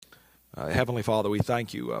Heavenly Father, we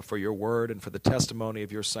thank you for your word and for the testimony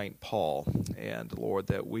of your St. Paul. And, Lord,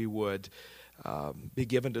 that we would be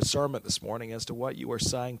given discernment this morning as to what you are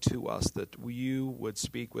saying to us, that you would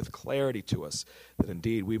speak with clarity to us, that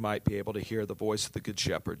indeed we might be able to hear the voice of the Good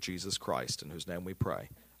Shepherd, Jesus Christ, in whose name we pray.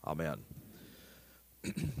 Amen.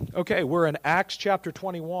 Okay, we're in Acts chapter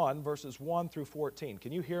 21, verses 1 through 14.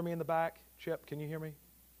 Can you hear me in the back? Chip, can you hear me?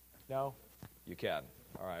 No? You can.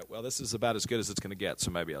 All right, well, this is about as good as it's going to get,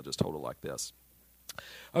 so maybe I'll just hold it like this.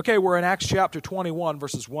 Okay, we're in Acts chapter 21,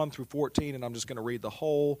 verses 1 through 14, and I'm just going to read the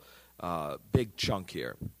whole big chunk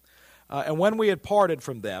here. And when we had parted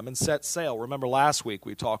from them and set sail, remember last week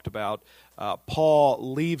we talked about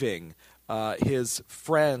Paul leaving his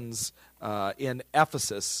friends in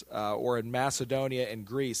Ephesus or in Macedonia and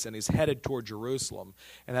Greece, and he's headed toward Jerusalem.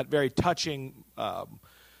 And that very touching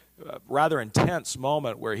rather intense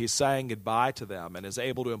moment where he's saying goodbye to them and is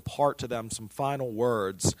able to impart to them some final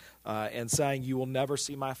words and saying, you will never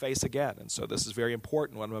see my face again. And so this is very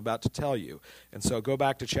important what I'm about to tell you. And so go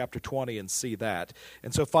back to chapter 20 and see that.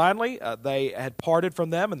 And so finally, they had parted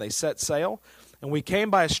from them and they set sail. And we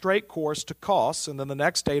came by a straight course to Kos, and then the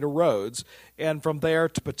next day to Rhodes, and from there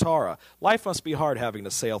to Patara. Life must be hard having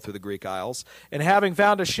to sail through the Greek Isles. And having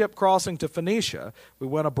found a ship crossing to Phoenicia, we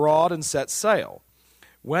went abroad and set sail.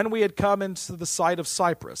 When we had come into the sight of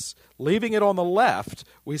Cyprus, leaving it on the left,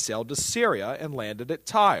 we sailed to Syria and landed at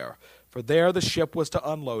Tyre, for there the ship was to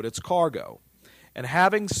unload its cargo. And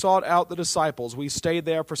having sought out the disciples, we stayed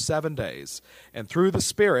there for 7 days. And through the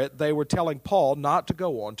Spirit they were telling Paul not to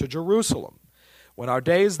go on to Jerusalem. When our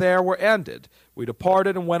days there were ended, we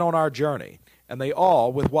departed and went on our journey. And they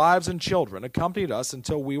all, with wives and children, accompanied us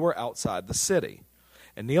until we were outside the city.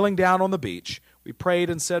 And kneeling down on the beach, we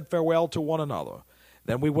prayed and said farewell to one another.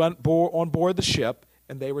 Then we went on board the ship,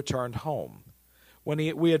 and they returned home. When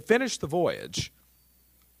we had finished the voyage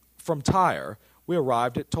from Tyre, we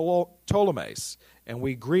arrived at Ptolemais, and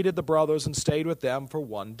we greeted the brothers and stayed with them for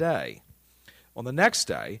 1 day. On the next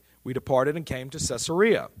day, we departed and came to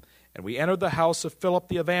Caesarea, and we entered the house of Philip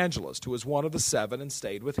the evangelist, who was one of the 7, and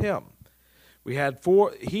stayed with him. He had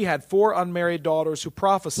 4 unmarried daughters who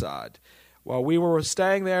prophesied. While we were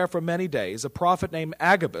staying there for many days, a prophet named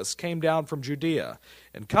Agabus came down from Judea,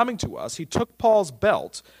 and coming to us, he took Paul's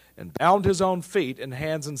belt and bound his own feet and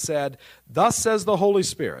hands and said, "Thus says the Holy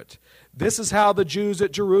Spirit, this is how the Jews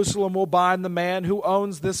at Jerusalem will bind the man who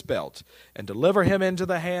owns this belt and deliver him into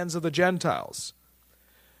the hands of the Gentiles."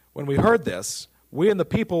 When we heard this, we and the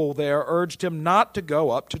people there urged him not to go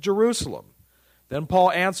up to Jerusalem. Then Paul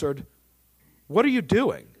answered, "What are you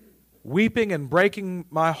doing, weeping and breaking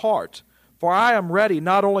my heart? For I am ready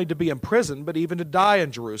not only to be imprisoned, but even to die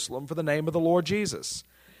in Jerusalem for the name of the Lord Jesus."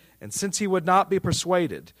 And since he would not be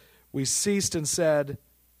persuaded, we ceased and said,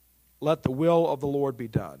 "Let the will of the Lord be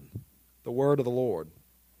done." The word of the Lord.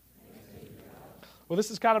 Well, this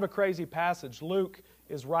is kind of a crazy passage. Luke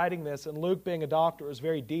is writing this, and Luke, being a doctor, is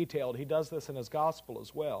very detailed. He does this in his gospel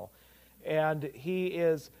as well. And he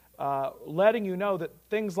is letting you know that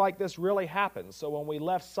things like this really happen. So when we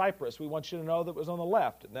left Cyprus, we want you to know that it was on the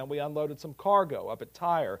left. And then we unloaded some cargo up at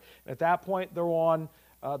Tyre. And at that point, they're on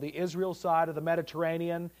the Israel side of the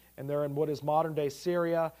Mediterranean, and they're in what is modern-day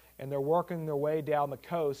Syria, and they're working their way down the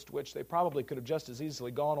coast, which they probably could have just as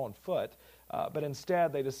easily gone on foot. But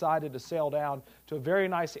instead, they decided to sail down to a very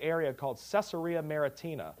nice area called Caesarea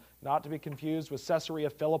Maritima, not to be confused with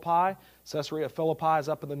Caesarea Philippi. Caesarea Philippi is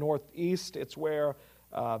up in the northeast. It's where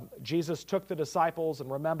Jesus took the disciples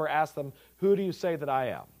and, remember, asked them, "Who do you say that I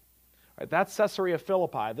am?" Right, that's Caesarea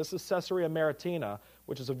Philippi. This is Caesarea Maritima,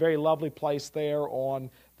 which is a very lovely place there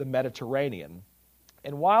on the Mediterranean.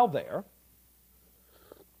 And while there,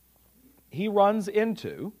 he runs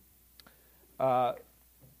into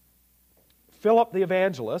Philip the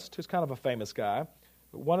evangelist, who's kind of a famous guy,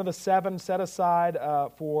 one of the 7 set aside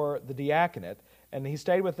for the diaconate, and he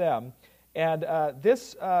stayed with them. And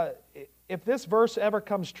if this verse ever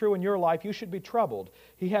comes true in your life, you should be troubled.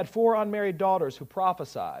 He had 4 unmarried daughters who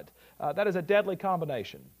prophesied. That is a deadly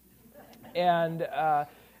combination. And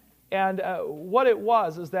what it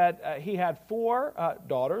was is that he had 4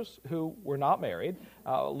 daughters who were not married.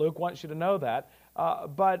 Luke wants you to know that.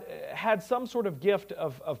 But had some sort of gift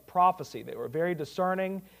of prophecy. They were very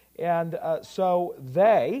discerning. And so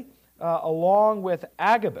they, along with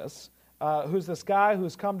Agabus, who's this guy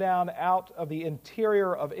who's come down out of the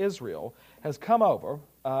interior of Israel, has come over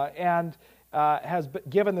and has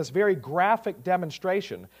given this very graphic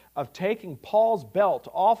demonstration of taking Paul's belt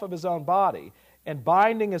off of his own body and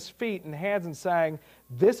binding his feet and hands and saying,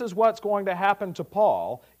 "This is what's going to happen to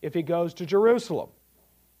Paul if he goes to Jerusalem."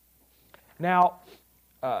 Now,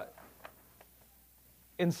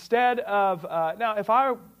 instead of, now if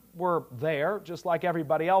I were there, just like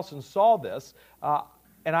everybody else, and saw this,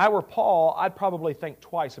 and I were Paul, I'd probably think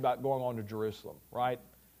twice about going on to Jerusalem, right?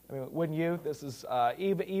 I mean, wouldn't you? This is,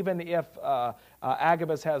 even if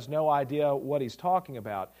Agabus has no idea what he's talking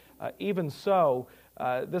about, even so,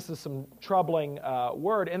 this is some troubling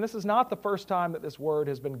word. And this is not the first time that this word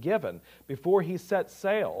has been given. Before he set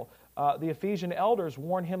sail, the Ephesian elders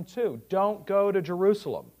warn him too, don't go to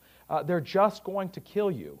Jerusalem. They're just going to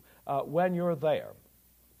kill you when you're there.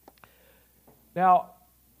 Now,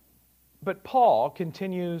 but Paul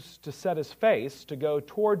continues to set his face to go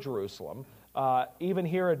toward Jerusalem, even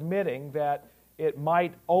here admitting that it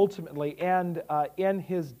might ultimately end in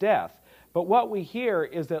his death. But what we hear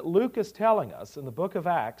is that Luke is telling us in the book of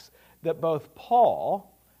Acts that both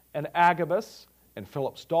Paul and Agabus and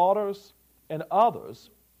Philip's daughters and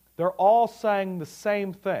others, they're all saying the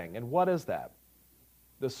same thing. And what is that?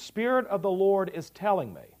 The Spirit of the Lord is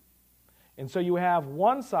telling me. And so you have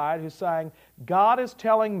one side who's saying, God is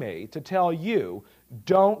telling me to tell you,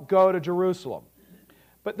 don't go to Jerusalem.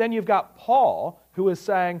 But then you've got Paul who is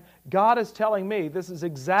saying, God is telling me this is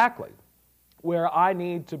exactly where I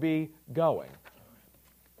need to be going.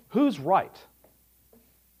 Who's right?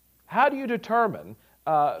 How do you determine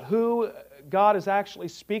who God is actually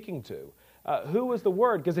speaking to? Who is the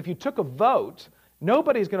Word? Because if you took a vote,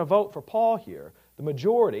 nobody's going to vote for Paul here. The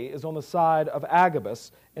majority is on the side of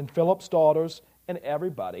Agabus and Philip's daughters and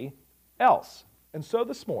everybody else. And so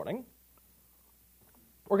this morning,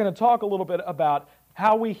 we're going to talk a little bit about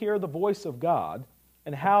how we hear the voice of God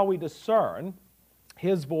and how we discern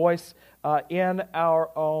His voice in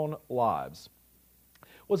our own lives.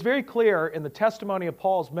 Well, it's very clear in the testimony of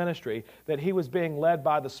Paul's ministry that he was being led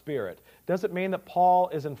by the Spirit. Doesn't mean that Paul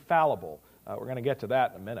is infallible. We're going to get to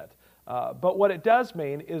that in a minute. But what it does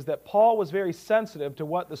mean is that Paul was very sensitive to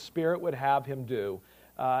what the Spirit would have him do.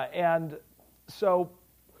 And so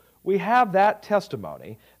we have that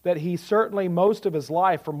testimony that he certainly, most of his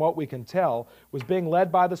life, from what we can tell, was being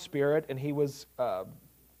led by the Spirit, and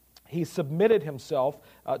he submitted himself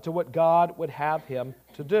to what God would have him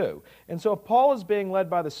to do. And so if Paul is being led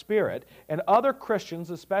by the Spirit, and other Christians,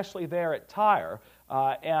 especially there at Tyre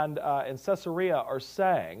and in Caesarea, are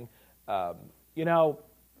saying,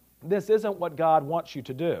 this isn't what God wants you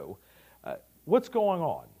to do, what's going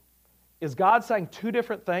on? Is God saying two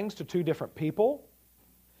different things to two different people?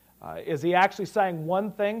 Is he actually saying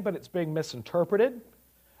one thing, but it's being misinterpreted?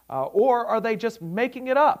 Or are they just making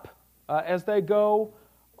it up as they go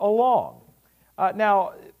along?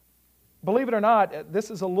 Now, believe it or not,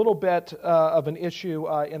 this is a little bit of an issue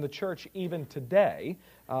in the church even today,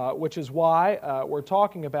 which is why we're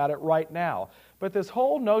talking about it right now. But this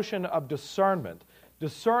whole notion of discernment,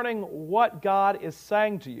 discerning what God is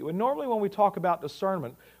saying to you. And normally when we talk about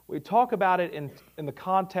discernment, we talk about it in the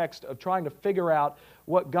context of trying to figure out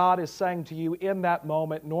what God is saying to you in that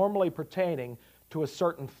moment, normally pertaining to a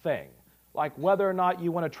certain thing, like whether or not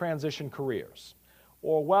you want to transition careers,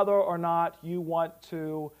 or whether or not you want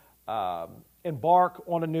to embark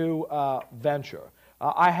on a new venture.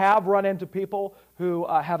 I have run into people who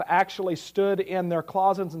have actually stood in their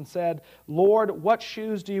closets and said, Lord, what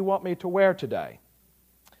shoes do you want me to wear today?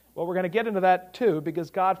 Well, we're going to get into that too, because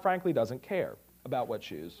God frankly doesn't care about what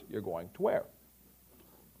shoes you're going to wear.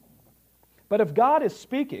 But if God is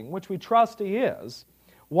speaking, which we trust He is,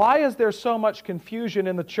 why is there so much confusion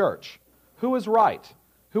in the church? Who is right?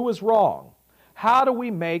 Who is wrong? How do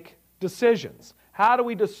we make decisions? How do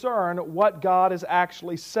we discern what God is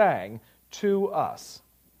actually saying to us?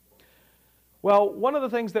 Well, one of the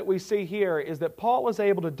things that we see here is that Paul is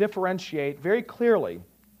able to differentiate very clearly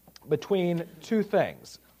between two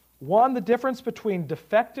things. One, the difference between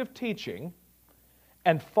defective teaching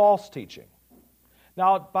and false teaching.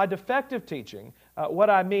 Now, by defective teaching,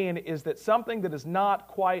 what I mean is that something that is not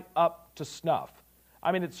quite up to snuff.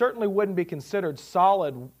 I mean, it certainly wouldn't be considered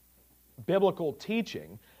solid biblical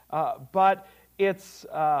teaching, but it's,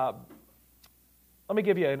 let me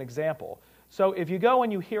give you an example. So if you go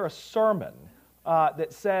and you hear a sermon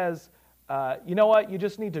that says, you know what, you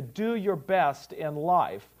just need to do your best in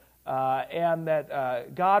life, and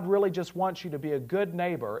that God really just wants you to be a good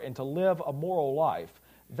neighbor and to live a moral life,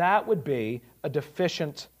 that would be a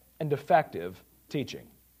deficient and defective teaching,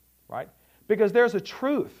 right? Because there's a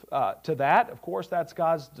truth to that. Of course, that's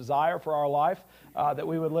God's desire for our life, that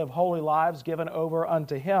we would live holy lives given over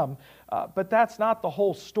unto Him, but that's not the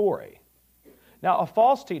whole story. Now, a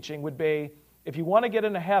false teaching would be, if you want to get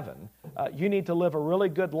into heaven, you need to live a really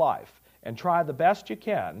good life and try the best you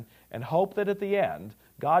can and hope that at the end,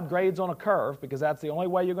 God grades on a curve, because that's the only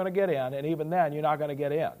way you're going to get in, and even then, you're not going to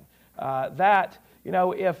get in. That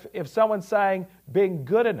If someone's saying being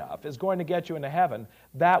good enough is going to get you into heaven,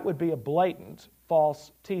 that would be a blatant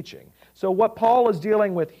false teaching. So what Paul is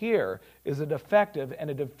dealing with here is a defective and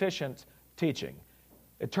a deficient teaching.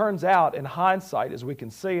 It turns out, in hindsight, as we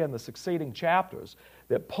can see in the succeeding chapters,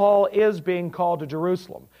 that Paul is being called to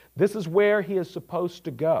Jerusalem. This is where he is supposed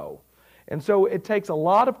to go. And so it takes a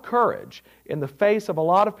lot of courage in the face of a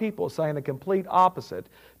lot of people saying the complete opposite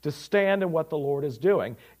to stand in what the Lord is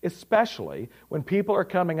doing, especially when people are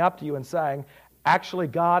coming up to you and saying, actually,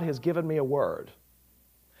 God has given me a word.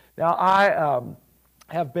 Now, I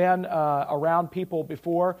have been around people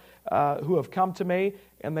before who have come to me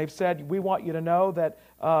and they've said, we want you to know that,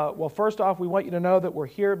 first off, we want you to know that we're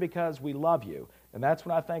here because we love you. And that's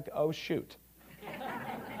when I think, oh, shoot.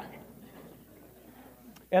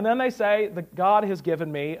 And then they say that God has given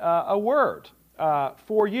me a word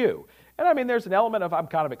for you. And I mean, there's an element of I'm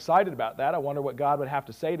kind of excited about that. I wonder what God would have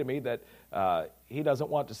to say to me that he doesn't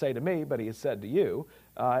want to say to me, but he has said to you.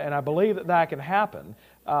 And I believe that that can happen.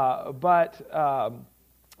 But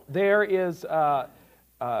there is an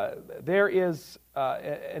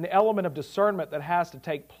element of discernment that has to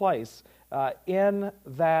take place in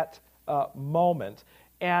that moment.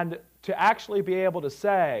 And to actually be able to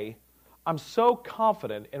say, I'm so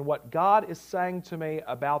confident in what God is saying to me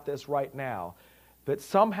about this right now that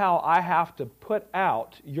somehow I have to put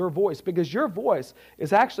out your voice, because your voice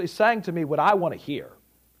is actually saying to me what I want to hear.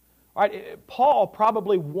 All right? Paul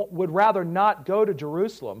probably would rather not go to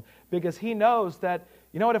Jerusalem because he knows that,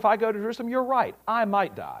 you know what, if I go to Jerusalem, you're right, I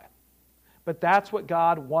might die. But that's what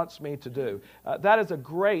God wants me to do. That is a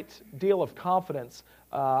great deal of confidence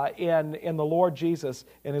in the Lord Jesus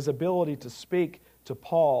and his ability to speak to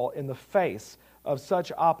Paul in the face of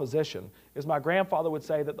such opposition. As my grandfather would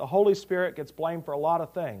say, that the Holy Spirit gets blamed for a lot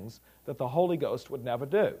of things that the Holy Ghost would never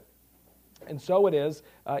do. And so it is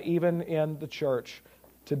even in the church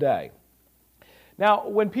today. Now,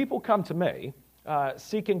 when people come to me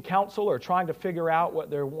seeking counsel or trying to figure out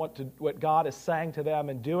what God is saying to them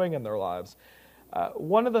and doing in their lives,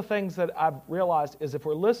 one of the things that I've realized is if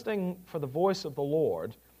we're listening for the voice of the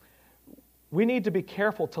Lord, we need to be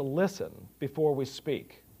careful to listen before we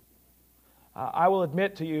speak. I will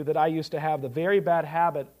admit to you that I used to have the very bad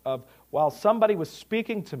habit of, while somebody was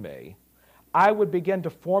speaking to me, I would begin to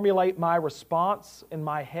formulate my response in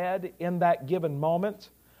my head in that given moment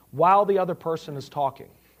while the other person is talking.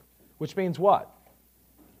 Which means what?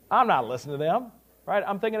 I'm not listening to them, right?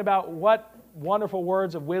 I'm thinking about what wonderful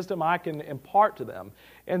words of wisdom I can impart to them.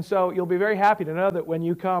 And so you'll be very happy to know that when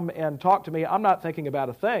you come and talk to me, I'm not thinking about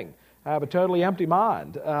a thing. I have a totally empty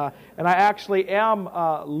mind. And I actually am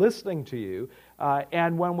listening to you.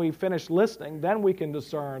 And when we finish listening, then we can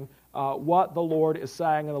discern what the Lord is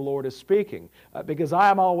saying and the Lord is speaking. Because I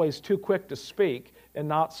am always too quick to speak and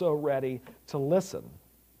not so ready to listen.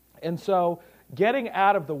 And so getting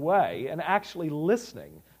out of the way and actually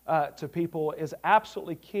listening to people is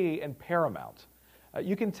absolutely key and paramount.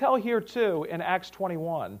 You can tell here, too, in Acts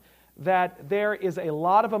 21, that there is a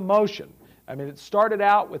lot of emotion. I mean, it started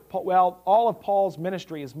out with, all of Paul's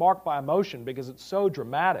ministry is marked by emotion because it's so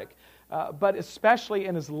dramatic. But especially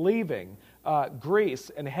in his leaving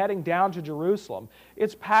Greece and heading down to Jerusalem,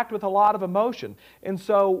 it's packed with a lot of emotion. And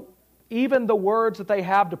so even the words that they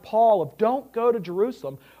have to Paul of don't go to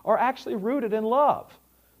Jerusalem are actually rooted in love.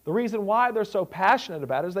 The reason why they're so passionate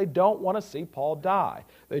about it is they don't want to see Paul die.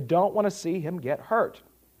 They don't want to see him get hurt.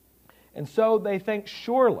 And so they think,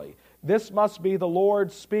 surely this must be the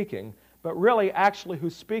Lord speaking, but really actually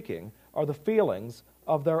who's speaking are the feelings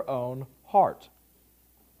of their own heart.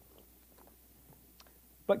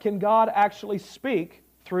 But can God actually speak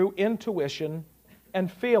through intuition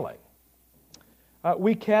and feeling?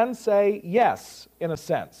 We can say yes, in a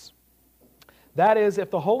sense. That is, if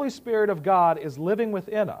the Holy Spirit of God is living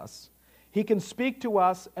within us, He can speak to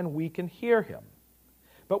us and we can hear Him.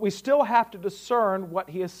 But we still have to discern what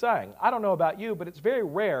He is saying. I don't know about you, but it's very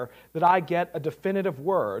rare that I get a definitive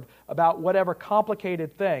word about whatever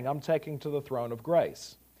complicated thing I'm taking to the throne of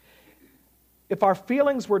grace. If our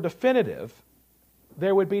feelings were definitive,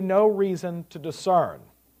 there would be no reason to discern.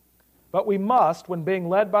 But we must, when being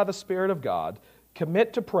led by the Spirit of God,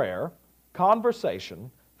 commit to prayer,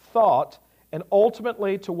 conversation, thought, and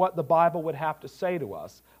ultimately to what the Bible would have to say to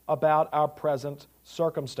us about our present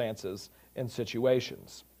circumstances and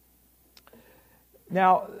situations.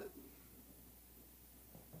 Now,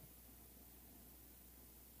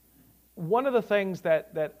 one of the things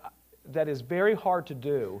that is very hard to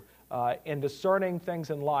do in discerning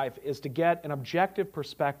things in life is to get an objective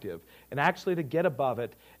perspective and actually to get above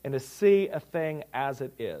it and to see a thing as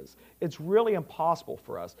it is. It's really impossible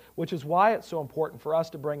for us, which is why it's so important for us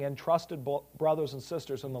to bring in trusted brothers and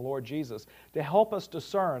sisters in the Lord Jesus to help us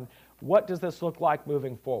discern what does this look like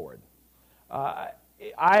moving forward.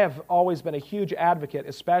 I have always been a huge advocate,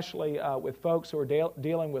 especially with folks who are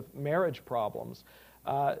dealing with marriage problems.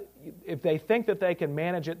 If they think that they can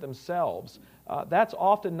manage it themselves, that's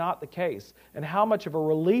often not the case. And how much of a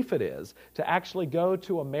relief it is to actually go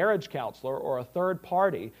to a marriage counselor or a third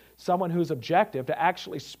party, someone who's objective, to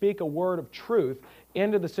actually speak a word of truth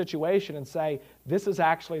into the situation and say, this is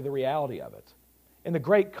actually the reality of it. And the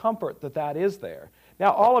great comfort that that is there.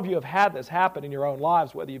 Now, all of you have had this happen in your own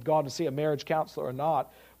lives, whether you've gone to see a marriage counselor or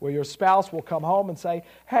not, where your spouse will come home and say,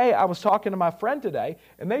 hey, I was talking to my friend today,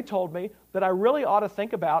 and they told me that I really ought to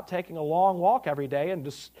think about taking a long walk every day and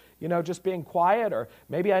just being quiet, or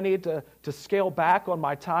maybe I need to scale back on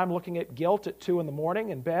my time looking at Guilt at 2 in the morning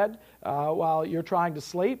in bed while you're trying to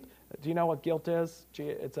sleep. Do you know what Guilt is? Gee,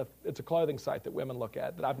 it's a clothing site that women look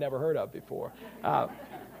at that I've never heard of before.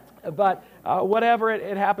 But whatever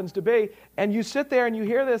it happens to be, and you sit there and you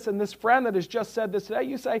hear this, and this friend that has just said this today,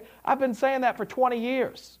 you say, I've been saying that for 20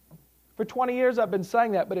 years. For 20 years I've been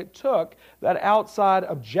saying that, but it took that outside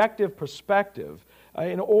objective perspective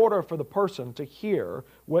in order for the person to hear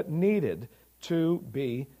what needed to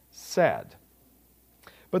be said.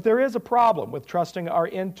 But there is a problem with trusting our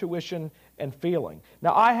intuition and feeling.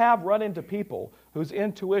 Now, I have run into people whose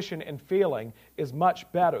intuition and feeling is much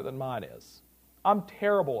better than mine is. I'm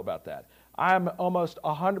terrible about that. I'm almost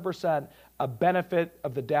 100% a benefit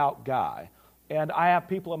of the doubt guy. And I have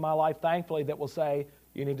people in my life, thankfully, that will say,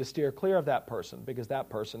 you need to steer clear of that person because that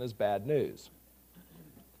person is bad news.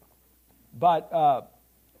 But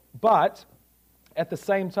at the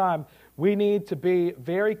same time, we need to be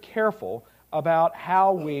very careful about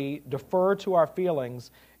how we defer to our feelings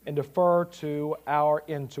and defer to our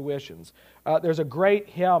intuitions. There's a great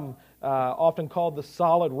hymn often called The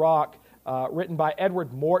Solid Rock, written by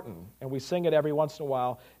Edward Morton, and we sing it every once in a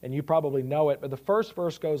while, and you probably know it, but the first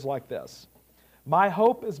verse goes like this. My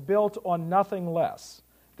hope is built on nothing less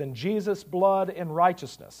than Jesus' blood and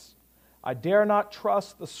righteousness. I dare not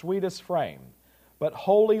trust the sweetest frame, but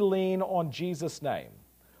wholly lean on Jesus' name.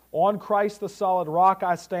 On Christ the solid rock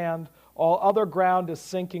I stand, all other ground is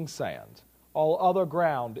sinking sand. All other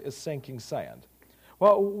ground is sinking sand.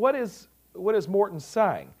 Well, what is Morton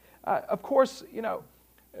saying? Of course,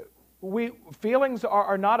 feelings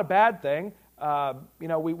are not a bad thing.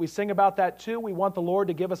 We sing about that too. We want the Lord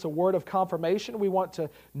to give us a word of confirmation. We want to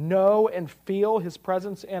know and feel His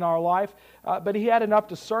presence in our life. But he had enough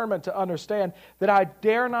discernment to understand that I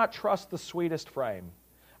dare not trust the sweetest frame.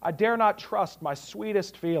 I dare not trust my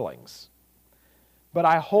sweetest feelings. But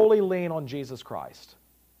I wholly lean on Jesus Christ.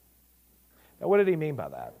 Now, what did he mean by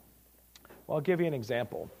that? Well, I'll give you an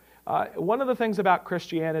example. One of the things about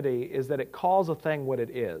Christianity is that it calls a thing what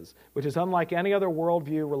it is, which is unlike any other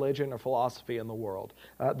worldview, religion, or philosophy in the world.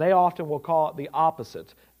 They often will call it the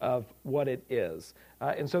opposite of what it is.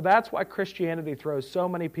 And so that's why Christianity throws so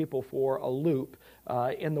many people for a loop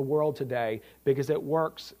in the world today, because it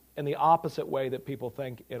works in the opposite way that people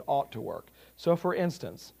think it ought to work. So for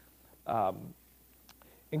instance,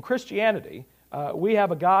 in Christianity, we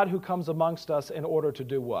have a God who comes amongst us in order to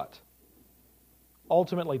do what?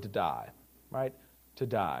 Ultimately to die, right? To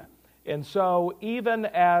die. And so even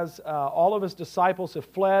as all of his disciples have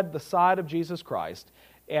fled the side of Jesus Christ,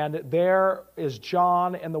 and there is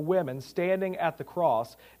John and the women standing at the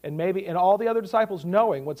cross, and all the other disciples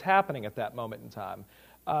knowing what's happening at that moment in time,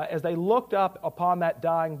 as they looked up upon that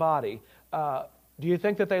dying body, do you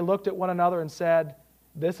think that they looked at one another and said,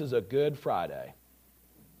 this is a good Friday?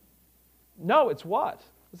 No, it's what?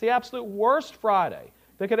 It's the absolute worst Friday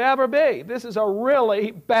that could ever be. This is a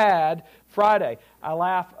really bad Friday. I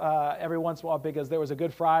laugh every once in a while because there was a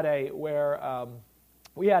Good Friday where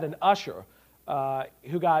we had an usher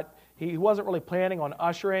he wasn't really planning on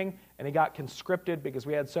ushering, and he got conscripted because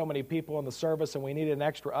we had so many people in the service and we needed an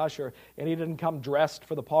extra usher, and he didn't come dressed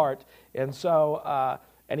for the part. And so,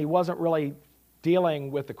 and he wasn't really dealing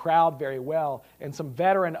with the crowd very well, and some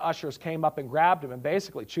veteran ushers came up and grabbed him and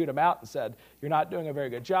basically chewed him out and said, you're not doing a very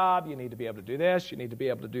good job, you need to be able to do this, you need to be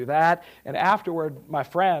able to do that. And afterward, my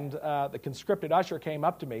friend, the conscripted usher, came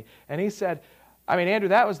up to me, and he said, Andrew,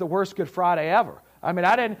 that was the worst Good Friday ever.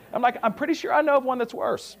 I'm pretty sure I know of one that's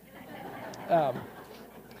worse.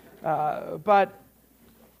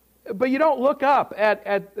 But you don't look up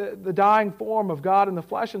at the dying form of God in the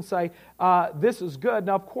flesh and say, this is good.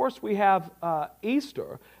 Now, of course, we have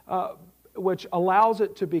Easter, which allows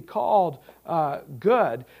it to be called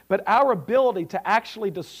good, but our ability to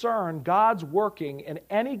actually discern God's working in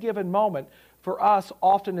any given moment for us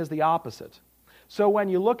often is the opposite. So when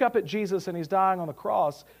you look up at Jesus and he's dying on the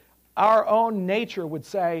cross, our own nature would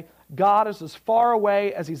say, God is as far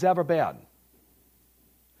away as he's ever been.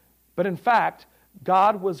 But in fact,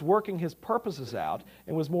 God was working his purposes out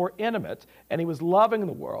and was more intimate, and he was loving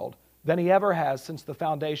the world than he ever has since the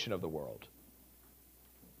foundation of the world.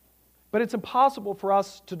 But it's impossible for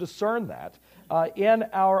us to discern that in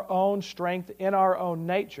our own strength, in our own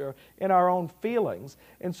nature, in our own feelings.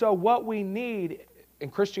 And so what we need,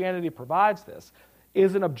 and Christianity provides this,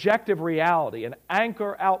 is an objective reality, an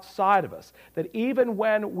anchor outside of us, that even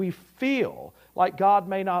when we feel like God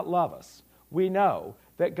may not love us, we know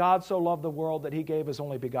that God so loved the world that he gave his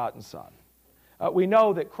only begotten Son. We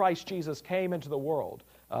know that Christ Jesus came into the world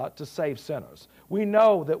to save sinners. We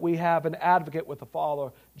know that we have an advocate with the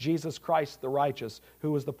Father, Jesus Christ the righteous,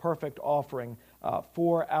 who is the perfect offering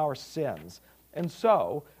for our sins. And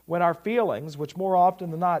so, when our feelings, which more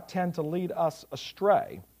often than not tend to lead us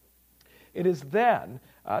astray, it is then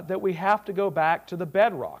that we have to go back to the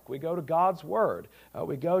bedrock. We go to God's Word.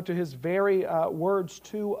 We go to his very words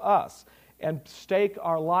to us and stake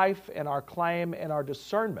our life and our claim and our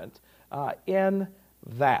discernment in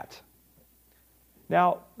that.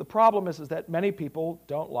 Now, the problem is that many people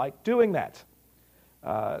don't like doing that.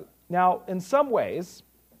 Now, in some ways,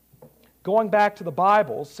 going back to the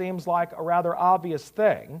Bible seems like a rather obvious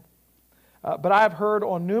thing, but I've heard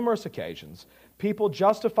on numerous occasions people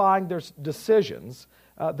justifying their decisions,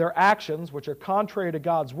 their actions, which are contrary to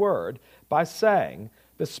God's Word, by saying,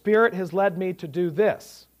 the Spirit has led me to do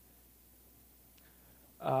this.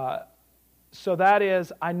 So that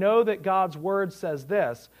is, I know that God's Word says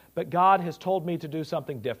this, but God has told me to do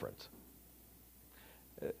something different.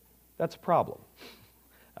 That's a problem.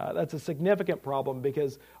 That's a significant problem,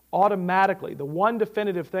 because automatically, the one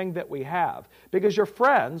definitive thing that we have, because your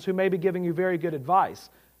friends who may be giving you very good advice,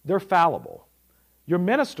 they're fallible. Your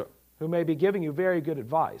minister who may be giving you very good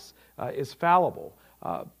advice is fallible,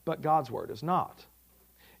 but God's Word is not.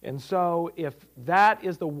 And so if that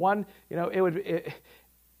is the one,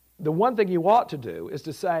 the one thing you ought to do is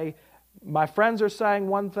to say, my friends are saying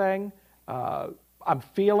one thing, I'm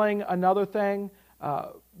feeling another thing,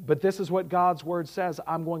 but this is what God's Word says,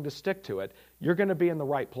 I'm going to stick to it. You're going to be in the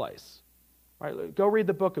right place. Right? Go read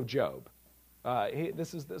the book of Job.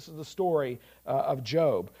 This is the story of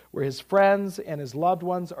Job, where his friends and his loved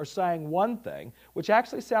ones are saying one thing, which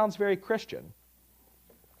actually sounds very Christian,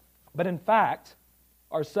 but in fact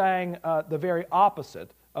are saying the very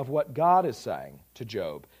opposite of what God is saying to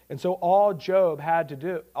Job. And so all Job had to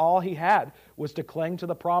do, all he had, was to cling to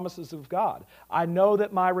the promises of God. I know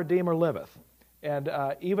that my Redeemer liveth, and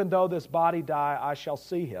even though this body die, I shall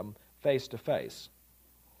see him face to face.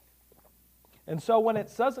 And so when it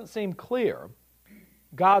doesn't seem clear,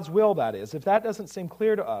 God's will that is, if that doesn't seem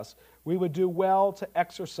clear to us, we would do well to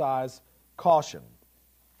exercise caution.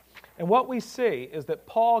 And what we see is that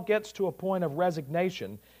Paul gets to a point of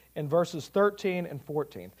resignation in verses 13 and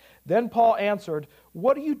 14. Then Paul answered,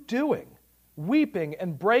 "What are you doing, weeping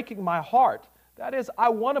and breaking my heart? That is, I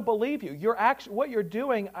want to believe you. What you're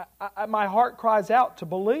doing, my heart cries out to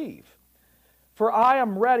believe. For I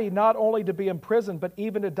am ready not only to be imprisoned, but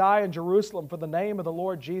even to die in Jerusalem for the name of the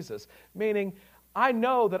Lord Jesus." Meaning, I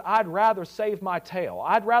know that I'd rather save my tail.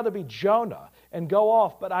 I'd rather be Jonah and go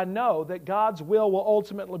off, but I know that God's will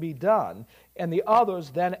ultimately be done. And the others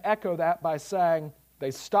then echo that by saying,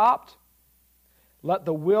 they stopped, let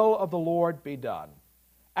the will of the Lord be done.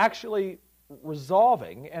 Actually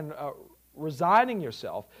resolving and resigning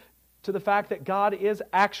yourself to the fact that God is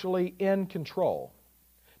actually in control.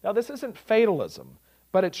 Now, this isn't fatalism,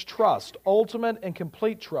 but it's trust, ultimate and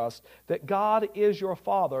complete trust that God is your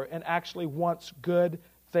Father and actually wants good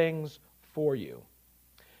things for you.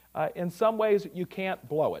 In some ways, you can't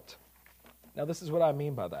blow it. Now, this is what I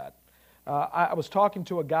mean by that. I was talking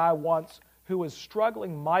to a guy once who was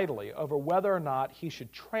struggling mightily over whether or not he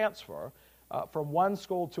should transfer from one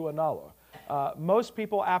school to another. Most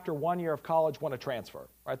people after 1 year of college want to transfer,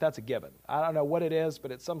 right? That's a given. I don't know what it is,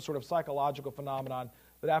 but it's some sort of psychological phenomenon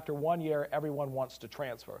that after 1 year, everyone wants to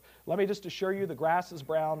transfer. Let me just assure you, the grass is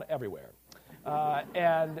brown everywhere. But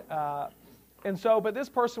this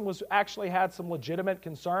person was actually had some legitimate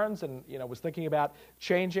concerns and, was thinking about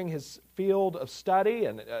changing his field of study,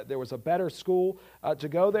 and there was a better school to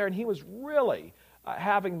go there, and he was really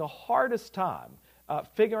having the hardest time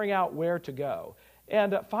figuring out where to go.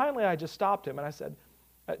 And finally, I just stopped him and I said,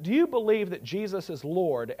 do you believe that Jesus is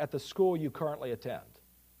Lord at the school you currently attend?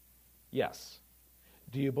 Yes.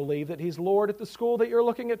 Do you believe that he's Lord at the school that you're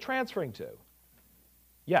looking at transferring to?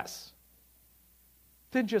 Yes.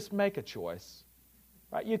 Then just make a choice.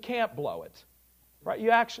 Right? You can't blow it. Right?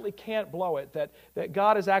 You actually can't blow it, that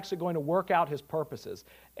God is actually going to work out his purposes.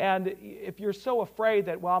 And if you're so afraid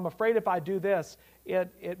that, well, I'm afraid if I do this,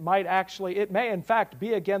 it may in fact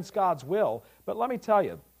be against God's will. But let me tell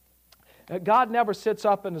you, God never sits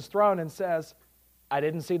up in his throne and says, I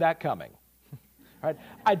didn't see that coming. Right?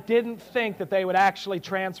 I didn't think that they would actually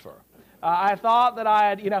transfer. I thought that I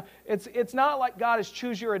had, it's not like God is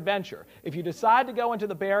choose your adventure. If you decide to go into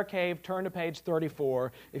the bear cave, turn to page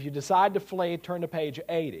 34. If you decide to flee, turn to page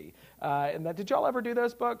 80. Did y'all ever do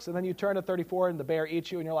those books? And then you turn to 34 and the bear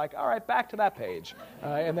eats you and you're like, all right, back to that page.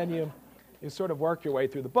 And then you sort of work your way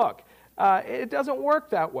through the book. It doesn't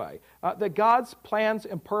work that way. That God's plans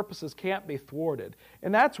and purposes can't be thwarted.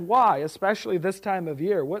 And that's why, especially this time of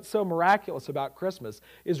year, what's so miraculous about Christmas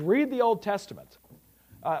is read the Old Testament.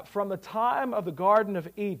 From the time of the Garden of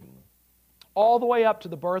Eden all the way up to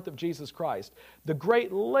the birth of Jesus Christ, the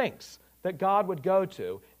great lengths that God would go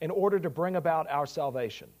to in order to bring about our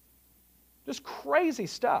salvation. Just crazy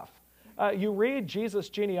stuff. You read Jesus'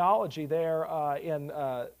 genealogy there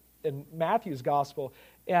in Matthew's Gospel,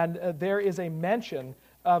 and there is a mention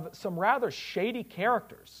of some rather shady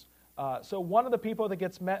characters. So one of the people that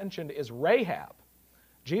gets mentioned is Rahab.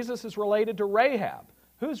 Jesus is related to Rahab.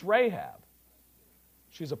 Who's Rahab?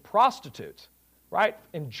 She's a prostitute, right,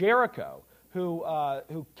 in Jericho, who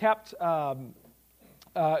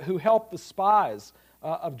helped the spies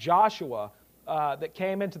of Joshua that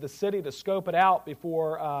came into the city to scope it out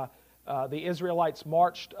before the Israelites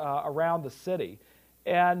marched around the city.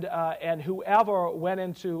 And whoever went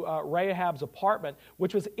into Rahab's apartment,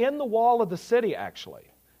 which was in the wall of the city, actually.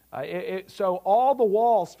 So all the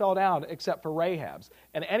walls fell down except for Rahab's.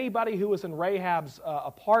 And anybody who was in Rahab's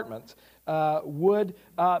apartment would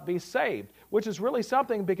be saved, which is really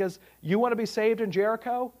something, because you want to be saved in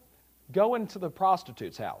Jericho? Go into the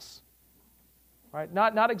prostitute's house. Right?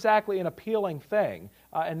 Not exactly an appealing thing,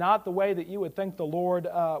 and not the way that you would think the Lord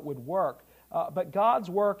would work. But God's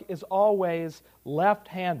work is always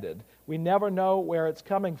left-handed. We never know where it's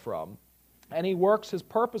coming from. And he works his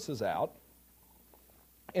purposes out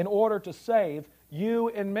in order to save you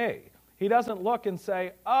and me. He doesn't look and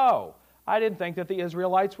say, oh, I didn't think that the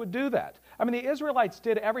Israelites would do that. I mean, the Israelites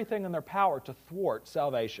did everything in their power to thwart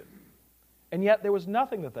salvation. And yet there was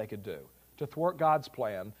nothing that they could do to thwart God's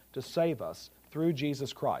plan to save us through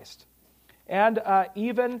Jesus Christ. And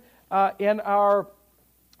even in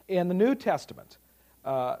the New Testament,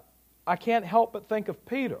 I can't help but think of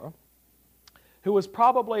Peter, who was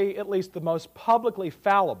probably at least the most publicly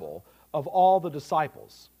fallible of all the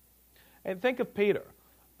disciples. And think of Peter.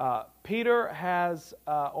 Peter has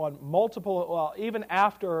on multiple, well, even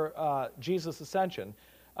after Jesus' ascension,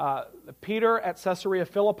 Peter at Caesarea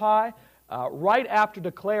Philippi, right after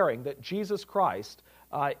declaring that Jesus Christ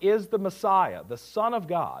is the Messiah, the Son of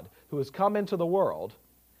God, who has come into the world,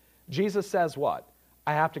 Jesus says what?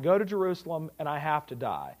 I have to go to Jerusalem and I have to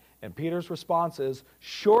die. And Peter's response is,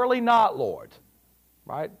 surely not, Lord.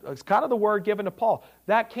 Right? It's kind of the word given to Paul.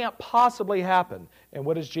 That can't possibly happen. And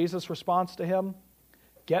what is Jesus' response to him?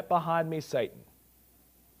 Get behind me, Satan.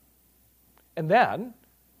 And then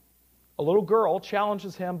a little girl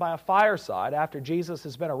challenges him by a fireside after Jesus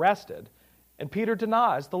has been arrested, and Peter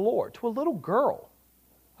denies the Lord to a little girl,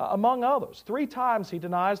 among others. 3 times he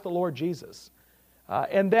denies the Lord Jesus.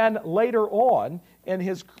 And then later on in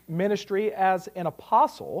his ministry as an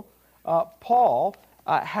apostle, Paul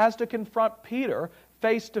has to confront Peter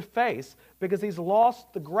face to face because he's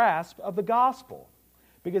lost the grasp of the gospel.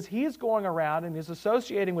 Because he's going around and he's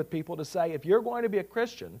associating with people to say, if you're going to be a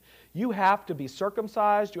Christian, you have to be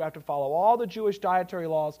circumcised, you have to follow all the Jewish dietary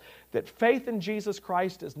laws, that faith in Jesus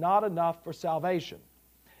Christ is not enough for salvation.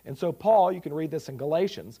 And so Paul, you can read this in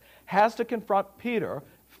Galatians, has to confront Peter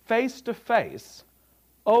face to face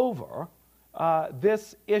over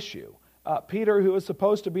this issue. Peter, who is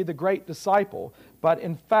supposed to be the great disciple, but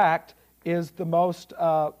in fact is the most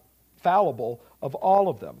fallible of all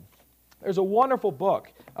of them. There's a wonderful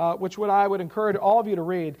book, which I would encourage all of you to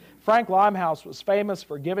read. Frank Limehouse was famous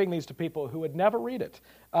for giving these to people who would never read it.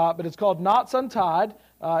 But it's called Knots Untied.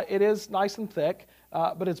 It is nice and thick,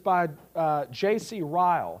 but it's by J.C.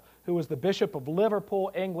 Ryle, who was the Bishop of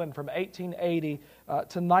Liverpool, England, from 1880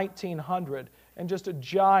 to 1900, and just a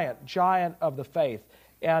giant of the faith,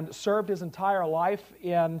 and served his entire life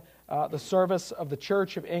in the service of the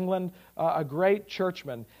Church of England, a great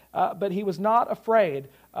churchman. But he was not afraid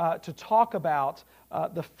to talk about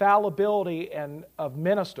the fallibility of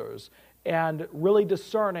ministers and really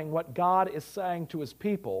discerning what God is saying to his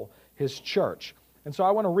people, his church. And so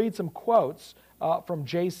I want to read some quotes from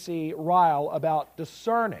J.C. Ryle about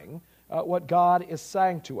discerning what God is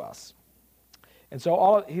saying to us. And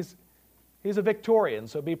so he's a Victorian,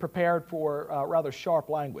 so be prepared for rather sharp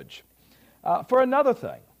language. For another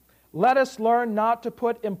thing, let us learn not to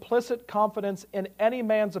put implicit confidence in any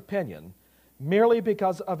man's opinion merely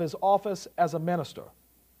because of his office as a minister.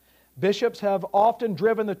 Bishops have often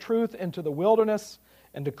driven the truth into the wilderness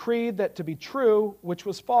and decreed that to be true which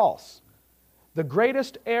was false. The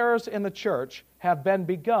greatest errors in the church have been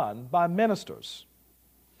begun by ministers.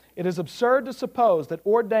 It is absurd to suppose that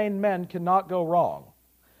ordained men cannot go wrong.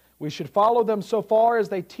 We should follow them so far as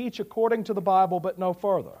they teach according to the Bible, but no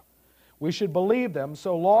further. We should believe them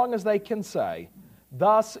so long as they can say,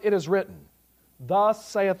 "Thus it is written, thus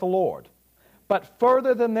saith the Lord." But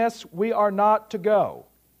further than this we are not to go.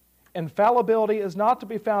 Infallibility is not to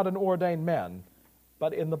be found in ordained men,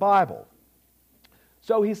 but in the Bible.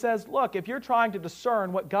 So he says, look, if you're trying to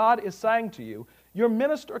discern what God is saying to you, your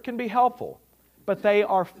minister can be helpful, but they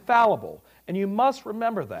are fallible, and you must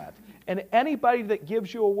remember that. And anybody that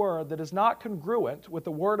gives you a word that is not congruent with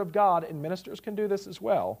the Word of God, and ministers can do this as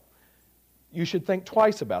well, you should think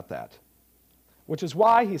twice about that. Which is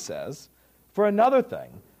why he says, for another thing,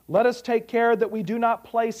 let us take care that we do not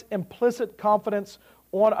place implicit confidence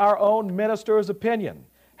on our own minister's opinion,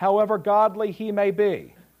 however godly he may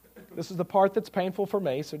be. This is the part that's painful for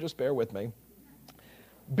me, so just bear with me.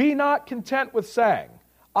 Be not content with saying,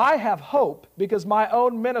 I have hope because my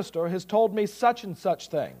own minister has told me such and such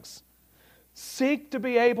things. Seek to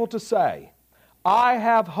be able to say, I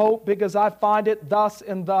have hope because I find it thus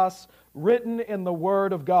and thus written in the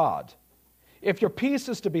Word of God. If your peace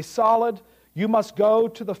is to be solid, you must go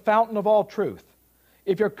to the fountain of all truth.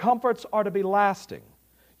 If your comforts are to be lasting,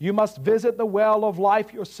 you must visit the well of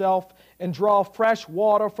life yourself and draw fresh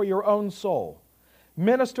water for your own soul.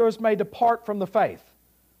 Ministers may depart from the faith.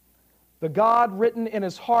 The God written in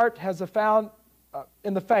his heart has found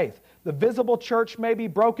in the faith. The visible church may be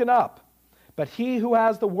broken up, but he who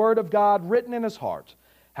has the Word of God written in his heart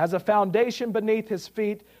has a foundation beneath his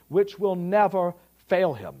feet which will never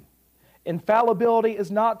fail him. Infallibility is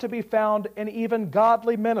not to be found in even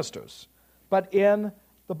godly ministers, but in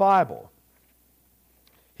the Bible.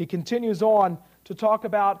 He continues on to talk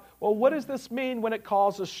about, well, what does this mean when it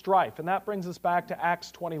causes strife? And that brings us back to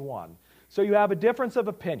Acts 21. So you have a difference of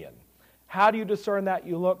opinion. How do you discern that?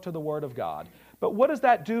 You look to the Word of God. But what does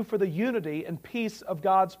that do for the unity and peace of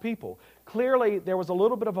God's people? Clearly, there was a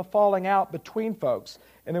little bit of a falling out between folks,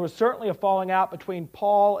 and there was certainly a falling out between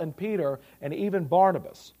Paul and Peter and even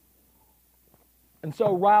Barnabas. And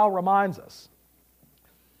so Ryle reminds us,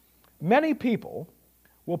 many people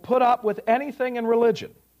will put up with anything in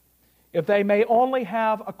religion if they may only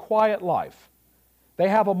have a quiet life. They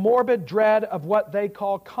have a morbid dread of what they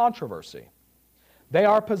call controversy. They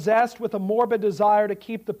are possessed with a morbid desire to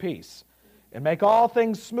keep the peace and make all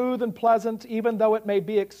things smooth and pleasant, even though it may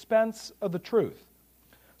be expense of the truth.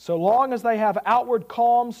 So long as they have outward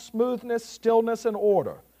calm, smoothness, stillness, and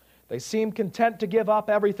order, they seem content to give up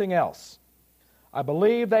everything else. I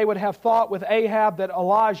believe they would have thought with Ahab that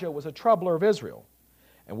Elijah was a troubler of Israel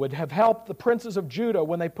and would have helped the princes of Judah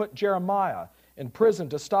when they put Jeremiah in prison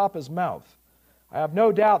to stop his mouth. I have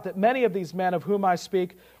no doubt that many of these men of whom I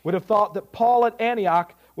speak would have thought that Paul at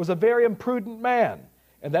Antioch was a very imprudent man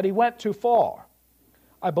and that he went too far.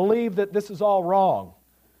 I believe that this is all wrong.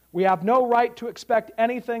 We have no right to expect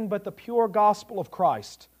anything but the pure gospel of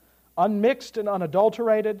Christ, unmixed and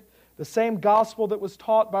unadulterated, the same gospel that was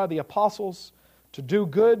taught by the apostles, to do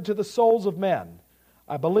good to the souls of men.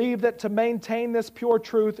 I believe that to maintain this pure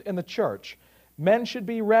truth in the church, men should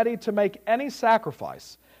be ready to make any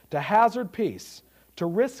sacrifice, to hazard peace, to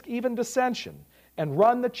risk even dissension, and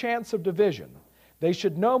run the chance of division. They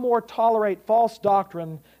should no more tolerate false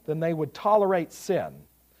doctrine than they would tolerate sin.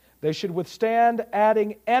 They should withstand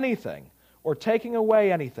adding anything or taking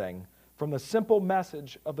away anything from the simple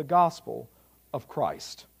message of the gospel of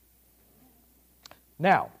Christ.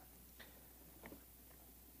 Now,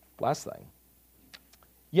 last thing.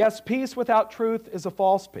 Yes, peace without truth is a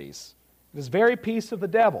false peace. It is very peace of the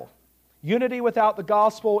devil. Unity without the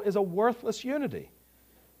gospel is a worthless unity.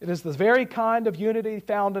 It is the very kind of unity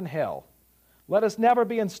found in hell. Let us never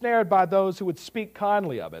be ensnared by those who would speak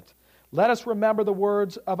kindly of it. Let us remember the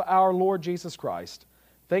words of our Lord Jesus Christ.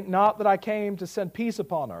 Think not that I came to send peace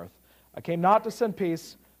upon earth. I came not to send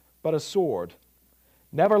peace, but a sword.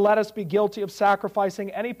 Never let us be guilty of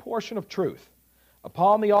sacrificing any portion of truth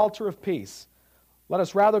upon the altar of peace. Let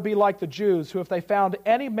us rather be like the Jews who, if they found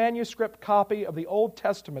any manuscript copy of the Old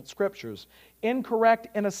Testament scriptures incorrect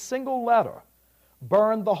in a single letter,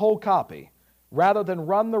 burned the whole copy, rather than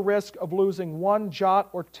run the risk of losing one jot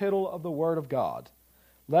or tittle of the Word of God.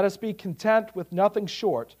 Let us be content with nothing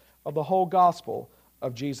short of the whole gospel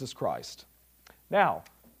of Jesus Christ. Now,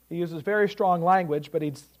 he uses very strong language, but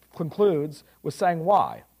he concludes with saying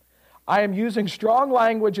why. I am using strong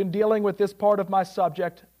language in dealing with this part of my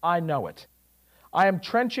subject. I know it. I am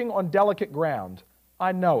trenching on delicate ground.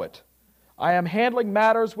 I know it. I am handling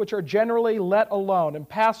matters which are generally let alone and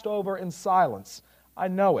passed over in silence. I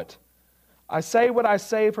know it. I say what I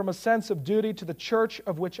say from a sense of duty to the church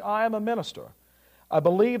of which I am a minister. I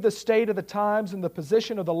believe the state of the times and the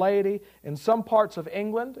position of the laity in some parts of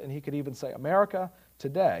England, and he could even say America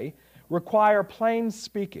today, require plain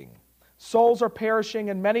speaking. Souls are perishing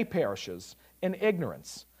in many parishes in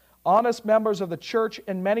ignorance. Honest members of the church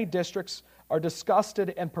in many districts are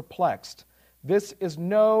disgusted and perplexed. This is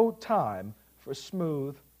no time for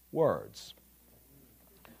smooth words.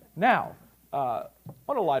 Now, on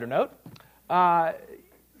a lighter note,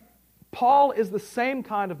 Paul is the same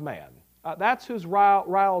kind of man. That's whose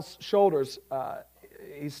Ryle's shoulders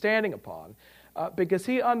he's standing upon, because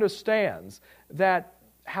he understands that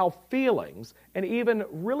how feelings and even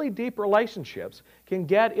really deep relationships can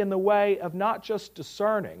get in the way of not just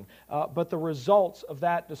discerning, but the results of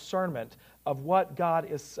that discernment of what God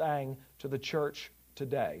is saying to the church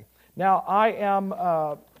today. Now, I am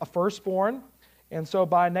a firstborn, and so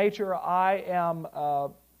by nature I'm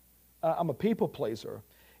a people pleaser.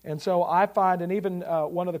 And so I find, and even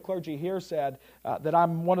one of the clergy here said that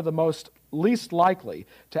I'm one of the most least likely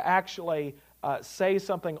to actually say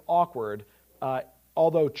something awkward,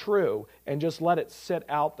 although true, and just let it sit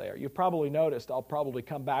out there. You've probably noticed I'll probably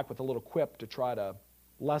come back with a little quip to try to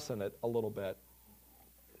lessen it a little bit.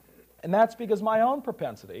 And that's because my own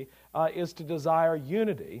propensity is to desire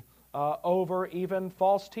unity over even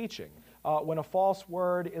false teaching. When a false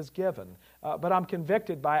word is given. But I'm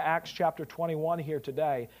convicted by Acts chapter 21 here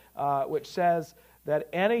today, which says that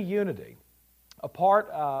any unity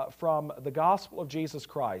apart from the gospel of Jesus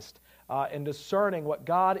Christ in discerning what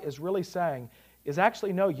God is really saying is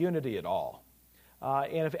actually no unity at all.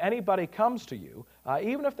 And if anybody comes to you,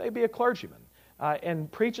 even if they be a clergyman,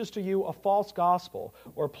 and preaches to you a false gospel,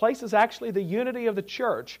 or places actually the unity of the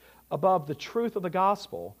church above the truth of the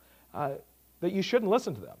gospel, that you shouldn't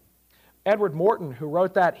listen to them. Edward Morton, who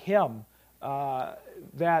wrote that hymn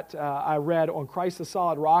that I read, On Christ the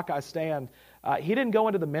Solid Rock I Stand, he didn't go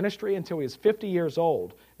into the ministry until he was 50 years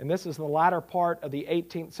old, and this is in the latter part of the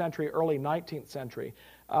 18th century, early 19th century.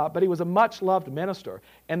 But he was a much-loved minister,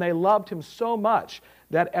 and they loved him so much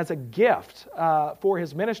that as a gift for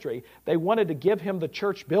his ministry, they wanted to give him the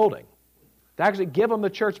church building, to actually give him the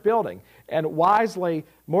church building. And wisely,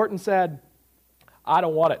 Morton said, I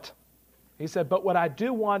don't want it. He said, but what I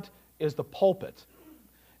do want is the pulpit.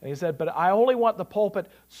 And he said, but I only want the pulpit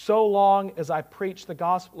so long as I preach the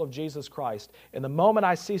gospel of Jesus Christ. And the moment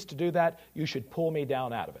I cease to do that, you should pull me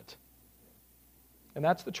down out of it. And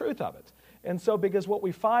that's the truth of it. And so, because what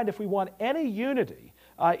we find, if we want any unity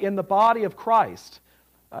in the body of Christ,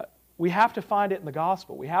 we have to find it in the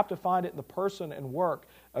gospel. We have to find it in the person and work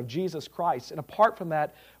of Jesus Christ. And apart from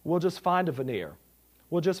that, we'll just find a veneer.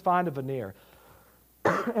 We'll just find a veneer.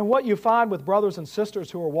 And what you find with brothers and sisters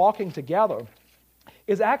who are walking together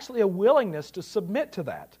is actually a willingness to submit to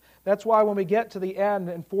that. That's why when we get to the end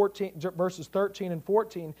in verses 13 and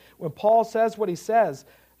 14, when Paul says what he says,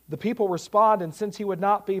 the people respond, and since he would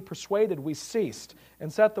not be persuaded, we ceased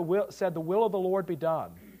and said the will of the Lord be done.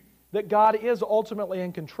 That God is ultimately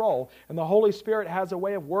in control, and the Holy Spirit has a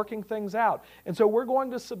way of working things out. And so we're going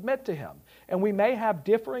to submit to Him. And we may have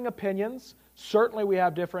differing opinions. Certainly we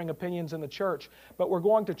have differing opinions in the church, but we're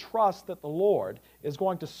going to trust that the Lord is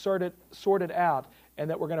going to sort it out, and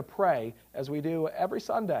that we're going to pray, as we do every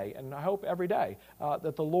Sunday, and I hope every day,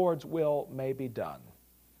 that the Lord's will may be done.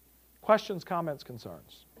 Questions, comments,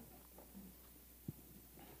 concerns?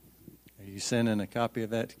 Are you sending a copy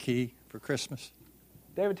of that to Key for Christmas?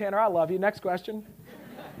 David Tanner, I love you. Next question.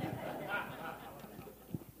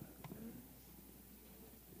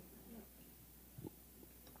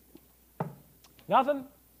 Nothing?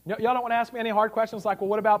 Y'all don't want to ask me any hard questions like, well,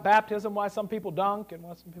 what about baptism? Why some people dunk and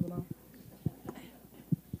why some people don't?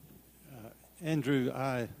 Andrew,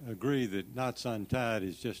 I agree that Knots Untied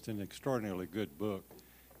is just an extraordinarily good book.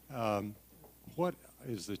 What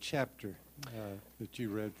is the chapter that you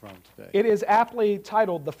read from today? It is aptly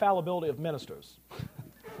titled The Fallibility of Ministers.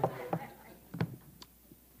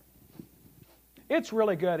 It's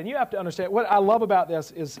really good, and you have to understand, what I love about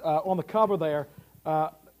this is on the cover there,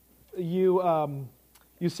 you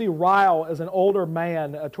see Ryle as an older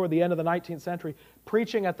man toward the end of the 19th century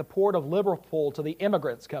preaching at the port of Liverpool to the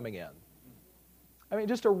immigrants coming in. I mean,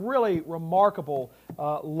 just a really remarkable,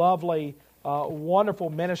 lovely, wonderful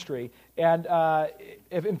ministry. And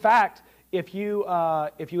if you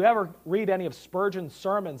ever read any of Spurgeon's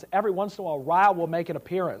sermons, every once in a while Ryle will make an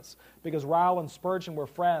appearance, because Ryle and Spurgeon were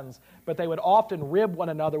friends, but they would often rib one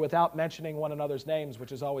another without mentioning one another's names,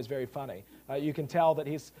 which is always very funny. You can tell that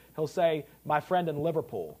he'll say, "My friend in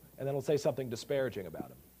Liverpool," and then he'll say something disparaging about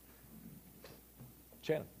him.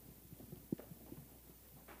 Shannon.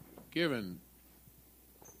 Given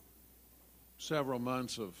several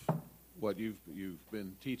months of what you've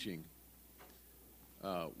been teaching,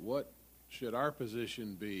 what should our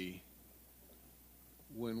position be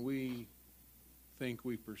when we think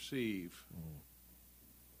we perceive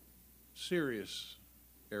serious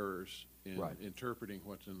errors in interpreting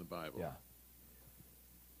what's in the Bible? Yeah.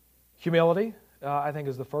 Humility, I think,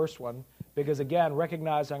 is the first one, because, again,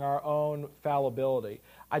 recognizing our own fallibility.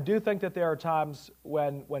 I do think that there are times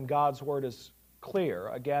when God's Word is clear.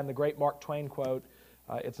 Again, the great Mark Twain quote,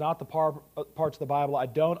 it's not the parts of the Bible I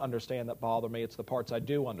don't understand that bother me, it's the parts I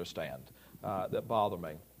do understand that bother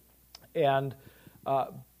me. And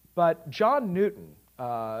but John Newton,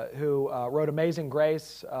 who wrote Amazing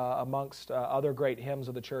Grace amongst other great hymns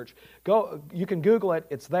of the church, you can Google it,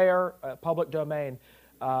 it's there, public domain.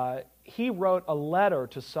 He wrote a letter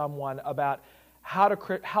to someone about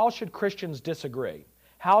how should Christians disagree?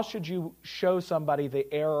 How should you show somebody the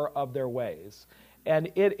error of their ways?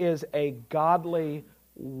 And it is a godly,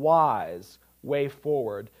 wise way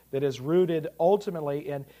forward that is rooted ultimately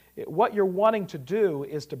in what you're wanting to do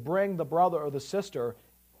is to bring the brother or the sister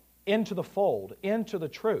into the fold, into the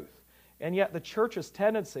truth. And yet the church's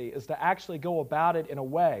tendency is to actually go about it in a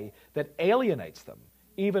way that alienates them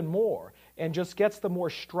even more and just gets them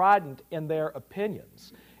more strident in their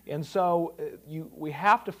opinions. And so we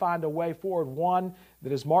have to find a way forward, one,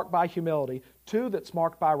 that is marked by humility, two, that's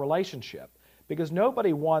marked by relationship. Because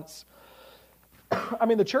nobody wants... I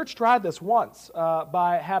mean, the church tried this once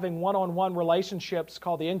by having one-on-one relationships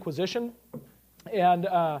called the Inquisition, and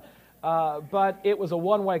but it was a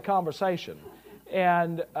one-way conversation.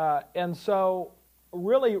 And so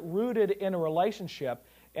really rooted in a relationship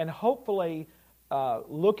and hopefully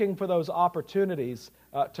looking for those opportunities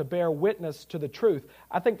to bear witness to the truth.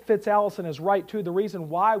 I think Fitzallison is right, too. The reason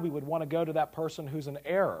why we would want to go to that person who's in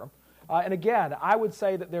error. And again, I would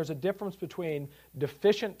say that there's a difference between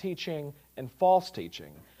deficient teaching and false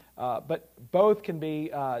teaching. But both can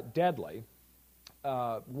be deadly,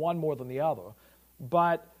 one more than the other.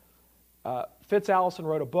 But Fitzallison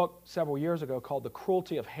wrote a book several years ago called The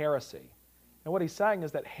Cruelty of Heresy. And what he's saying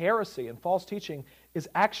is that heresy and false teaching is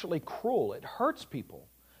actually cruel. It hurts people.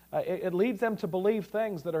 It leads them to believe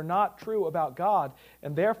things that are not true about God,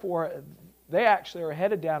 and therefore they actually are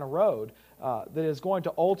headed down a road that is going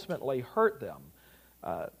to ultimately hurt them.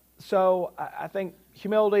 So I think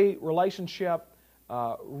humility, relationship,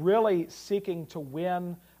 really seeking to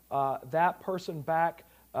win that person back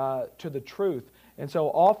to the truth. And so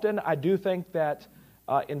often I do think that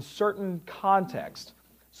in certain contexts,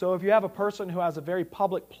 so if you have a person who has a very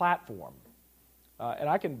public platform, and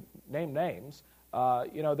I can name names, there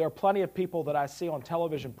are plenty of people that I see on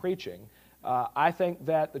television preaching. I think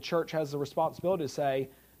that the church has the responsibility to say,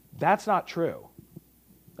 that's not true.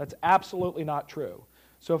 That's absolutely not true.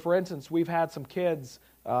 So, for instance, we've had some kids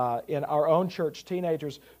in our own church,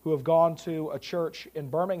 teenagers, who have gone to a church in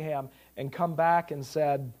Birmingham and come back and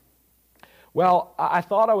said, well, I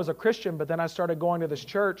thought I was a Christian, but then I started going to this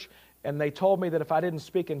church, and they told me that if I didn't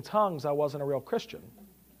speak in tongues, I wasn't a real Christian.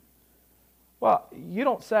 Well, you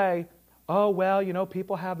don't say, oh, well,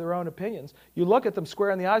 people have their own opinions. You look at them square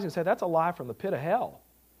in the eyes and say, that's a lie from the pit of hell.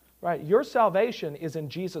 Right? Your salvation is in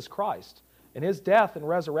Jesus Christ, in His death and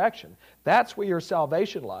resurrection. That's where your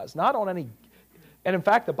salvation lies, not on any... And in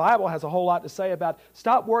fact, the Bible has a whole lot to say about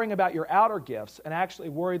stop worrying about your outer gifts and actually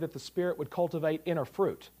worry that the Spirit would cultivate inner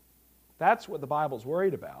fruit. That's what the Bible's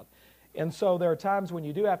worried about. And so there are times when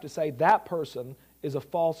you do have to say that person is a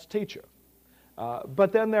false teacher.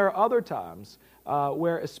 But then there are other times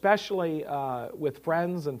where, especially with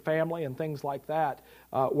friends and family and things like that,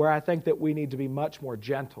 where I think that we need to be much more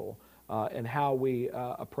gentle in how we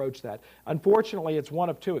approach that. Unfortunately, it's one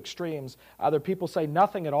of two extremes. Either people say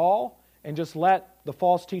nothing at all and just let the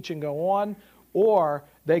false teaching go on, or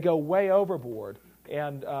they go way overboard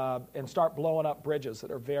and start blowing up bridges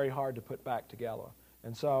that are very hard to put back together.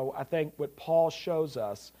 And so I think what Paul shows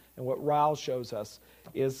us and what Ryle shows us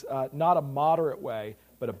is not a moderate way,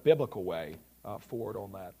 but a biblical way forward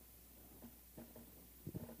on that.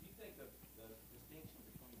 Do you think the distinction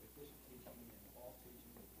between deficient teaching and false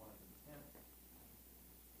teaching is one of intent?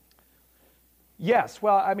 Yes.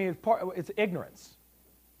 Well, I mean, it's ignorance.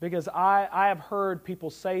 because I have heard people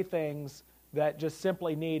say things that just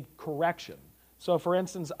simply need correction. So, for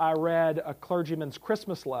instance, I read a clergyman's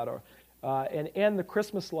Christmas letter, and in the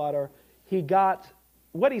Christmas letter,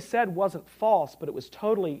 what he said wasn't false, but it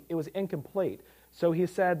was incomplete. So he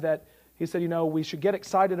said, we should get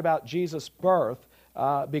excited about Jesus' birth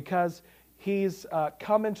because he's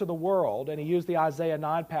come into the world, and he used the Isaiah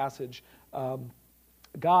 9 passage,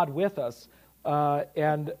 God with us,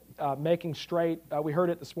 and making straight. We heard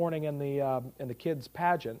it this morning in the kids'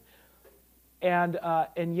 pageant,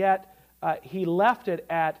 and yet he left it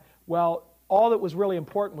at, well, all that was really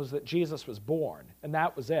important was that Jesus was born, and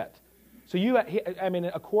that was it. So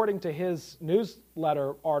according to his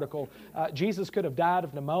newsletter article, Jesus could have died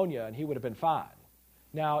of pneumonia and he would have been fine.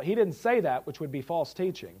 Now, he didn't say that, which would be false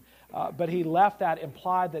teaching, but he left that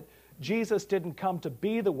implied that Jesus didn't come to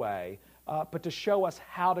be the way, but to show us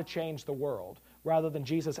how to change the world, rather than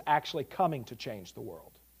Jesus actually coming to change the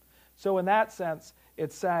world. So in that sense,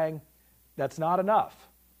 it's saying that's not enough.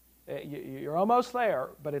 You're almost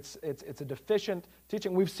there, but it's a deficient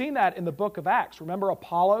teaching. We've seen that in the book of Acts. Remember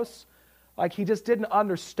Apollos? Like, he just didn't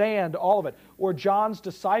understand all of it. Or John's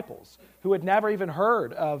disciples, who had never even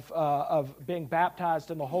heard of being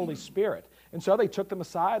baptized in the Holy Spirit. And so they took them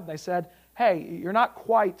aside and they said, hey, you're not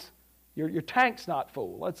quite, your tank's not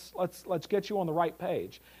full. Let's get you on the right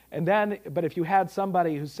page. And then, but if you had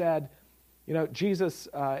somebody who said, Jesus,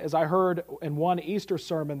 as I heard in one Easter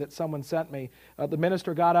sermon that someone sent me, the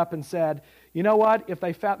minister got up and said, you know what, if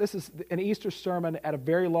they found, this is an Easter sermon at a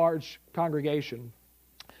very large congregation,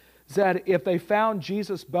 said, if they found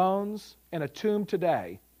Jesus' bones in a tomb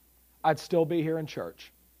today, I'd still be here in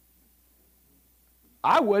church.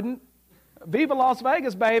 I wouldn't. Viva Las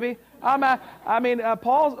Vegas, baby.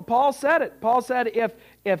 Paul said it. Paul said,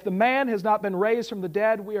 if the man has not been raised from the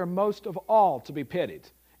dead, we are most of all to be pitied,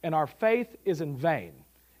 and our faith is in vain,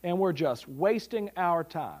 and we're just wasting our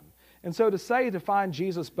time. And so to say to find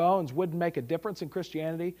Jesus' bones wouldn't make a difference in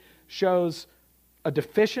Christianity shows a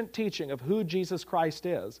deficient teaching of who Jesus Christ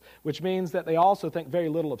is, which means that they also think very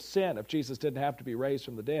little of sin if Jesus didn't have to be raised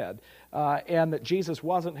from the dead, and that Jesus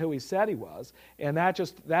wasn't who he said he was, and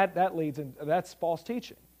that leads in, that's false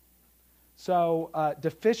teaching. So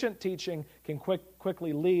deficient teaching can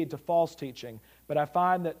quickly lead to false teaching, but I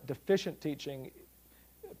find that deficient teaching,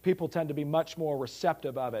 people tend to be much more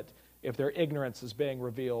receptive of it if their ignorance is being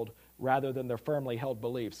revealed rather than their firmly held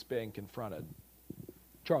beliefs being confronted.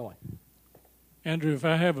 Charlie. Andrew, if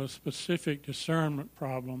I have a specific discernment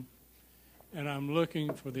problem and I'm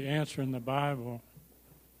looking for the answer in the Bible,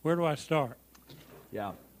 where do I start?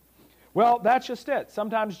 Yeah. Well, that's just it.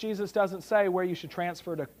 Sometimes Jesus doesn't say where you should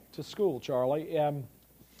transfer to school, Charlie. And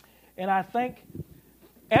I think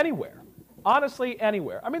anywhere, honestly,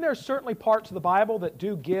 anywhere. I mean, there are certainly parts of the Bible that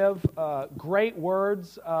do give great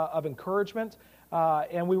words of encouragement,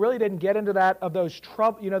 and we really didn't get into that, of those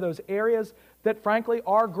those areas that frankly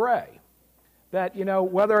are gray. That,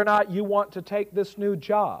 whether or not you want to take this new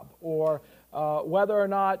job, or whether or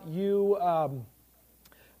not you,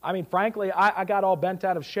 frankly, I got all bent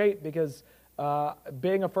out of shape because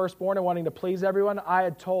being a firstborn and wanting to please everyone, I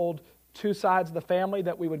had told two sides of the family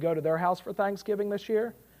that we would go to their house for Thanksgiving this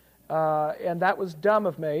year, and that was dumb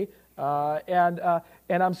of me. And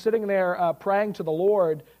I'm sitting there praying to the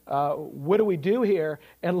Lord, what do we do here?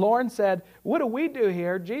 And Lauren said, what do we do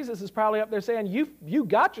here? Jesus is probably up there saying, you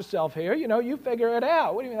got yourself here, you figure it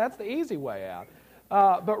out. What do you mean? That's the easy way out.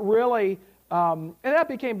 But really, and that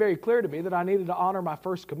became very clear to me that I needed to honor my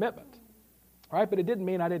first commitment, right? But it didn't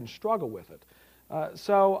mean I didn't struggle with it.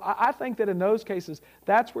 So I think that in those cases,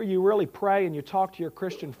 that's where you really pray and you talk to your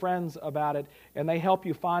Christian friends about it, and they help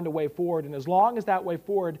you find a way forward. And as long as that way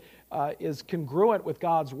forward is congruent with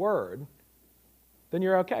God's Word, then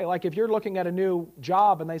you're okay. Like if you're looking at a new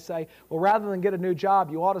job and they say, well, rather than get a new job,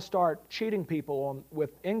 you ought to start cheating people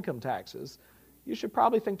with income taxes, you should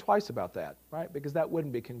probably think twice about that, right? Because that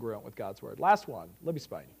wouldn't be congruent with God's Word. Last one, Libby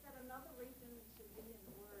Spain.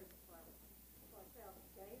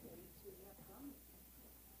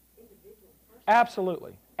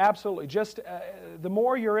 Absolutely. Just the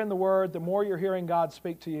more you're in the Word, the more you're hearing God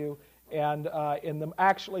speak to you, and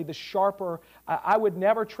the sharper. I would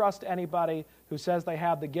never trust anybody who says they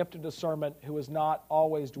have the gift of discernment who is not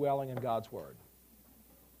always dwelling in God's Word.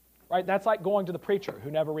 Right? That's like going to the preacher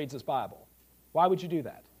who never reads his Bible. Why would you do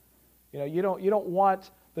that? You don't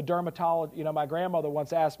want the dermatologist. My grandmother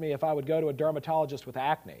once asked me if I would go to a dermatologist with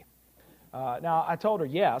acne. Now, I told her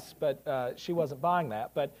yes, but she wasn't buying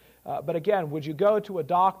that. But again, would you go to a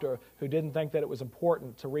doctor who didn't think that it was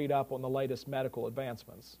important to read up on the latest medical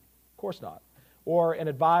advancements? Of course not. Or an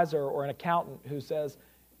advisor or an accountant who says,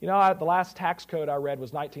 You know, the last tax code I read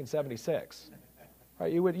was 1976.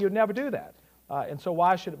 Right? You'd never do that. And so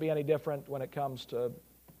why should it be any different when it comes to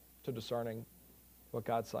discerning what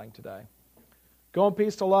God's saying today? Go in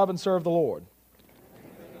peace to love and serve the Lord.